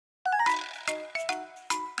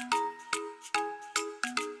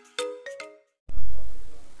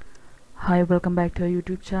Hi, welcome back to our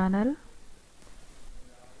YouTube channel.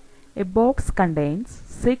 A box contains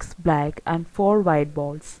 6 black and 4 white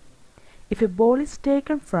balls. If a ball is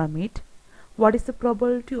taken from it, what is the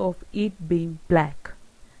probability of it being black?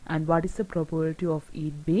 And what is the probability of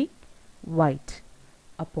it being white?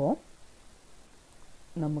 അപ്പോൾ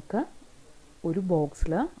നമുക്ക് ഒരു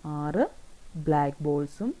ബോക്സിൽ 6 black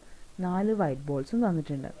ബോൾസും 4 white ബോൾസും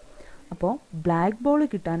തന്നിട്ടുണ്ട്. അപ്പോൾ black ball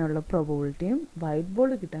കിട്ടാനുള്ള പ്രോബബിലിറ്റിയും white ball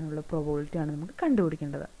കിട്ടാനുള്ള പ്രോബബിലിറ്റിയാണ് നമുക്ക്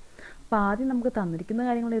കണ്ടുപിടിക്കേണ്ടത്. അപ്പോൾ ആദ്യം നമുക്ക് തന്നിരിക്കുന്ന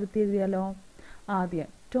കാര്യങ്ങൾ എടുത്ത് എഴുതിയാലോ. ആദ്യം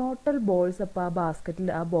ടോട്ടൽ ബോൾസ് അപ്പോൾ ആ ബാസ്ക്കറ്റിൽ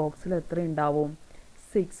ആ ബോക്സിൽ എത്ര ഉണ്ടാവും?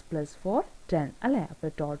 6 + 4 10 അല്ലേ.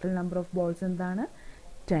 അപ്പോൾ ടോട്ടൽ നമ്പർ ഓഫ് ബോൾസ് എന്താണ്?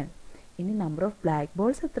 10. ഇനി നമ്പർ ഓഫ് ബ്ലാക്ക്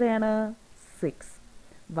ബോൾസ് എത്രയാണ്? 6.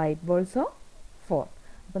 വൈറ്റ് ബോൾസോ 4.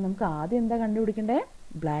 അപ്പോൾ നമുക്ക് ആദ്യം എന്താ കണ്ടുപിടിക്കേണ്ടത്?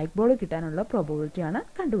 ബ്ലാക്ക് ബോൾ കിട്ടാനുള്ള പ്രോബബിലിറ്റിയാണ്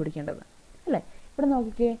കണ്ടുപിടിക്കേണ്ടത് അല്ലേ. ഇവിടെ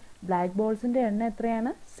നോക്കിക്കേ, ബ്ലാക്ക് ബോൾസിൻ്റെ എണ്ണം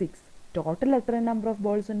എത്രയാണ്? 6. ടോട്ടൽ എത്ര നമ്പർ ഓഫ്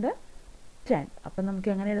ബോൾസ് ഉണ്ട്? 10. അപ്പം നമുക്ക്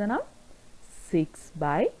എങ്ങനെ എഴുതണം?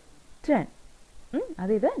 6/10.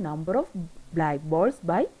 അതായത് number of black balls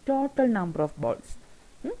by total number of balls.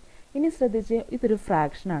 ഇനി ശ്രദ്ധിച്ച്, ഇതൊരു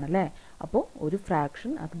ഫ്രാക്ഷൻ ആണല്ലേ. അപ്പോൾ ഒരു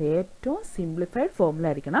ഫ്രാക്ഷൻ അതിൻ്റെ ഏറ്റവും സിംപ്ലിഫൈഡ്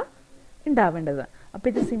ഫോമിലായിരിക്കണം ഉണ്ടാവേണ്ടത്. അപ്പോൾ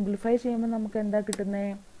ഇത് സിംപ്ലിഫൈ ചെയ്യുമ്പോൾ നമുക്ക് എന്താ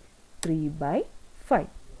കിട്ടുന്നത്? 3/5.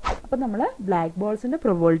 അപ്പോൾ നമ്മൾ ബ്ലാക്ക് ബോൾസിൻ്റെ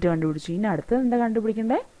പ്രോബബിലിറ്റി കണ്ടുപിടിച്ചു. ഇനി അടുത്തത് എന്താ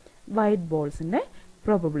കണ്ടുപിടിക്കേണ്ടത്? White ബോൾസിൻ്റെ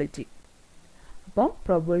probability. അപ്പോൾ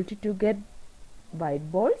probability to get white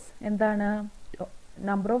balls എന്താണ്?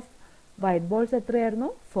 നമ്പർ ഓഫ് വൈറ്റ് ബോൾസ് എത്രയായിരുന്നു?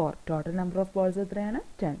 4. ടോട്ടൽ നമ്പർ ഓഫ് ബോൾസ് എത്രയാണ്?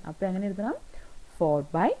 10. അപ്പോൾ എങ്ങനെ എഴുതണം?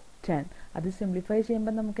 4/10. അത് സിംപ്ലിഫൈ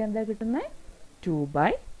ചെയ്യുമ്പോൾ നമുക്ക് എന്താ കിട്ടുന്നത്?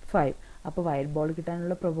 2/5. അപ്പോൾ വൈറ്റ് ബോൾ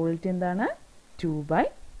കിട്ടാനുള്ള പ്രോബബിലിറ്റി എന്താണ്?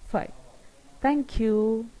 2/5. Thank you.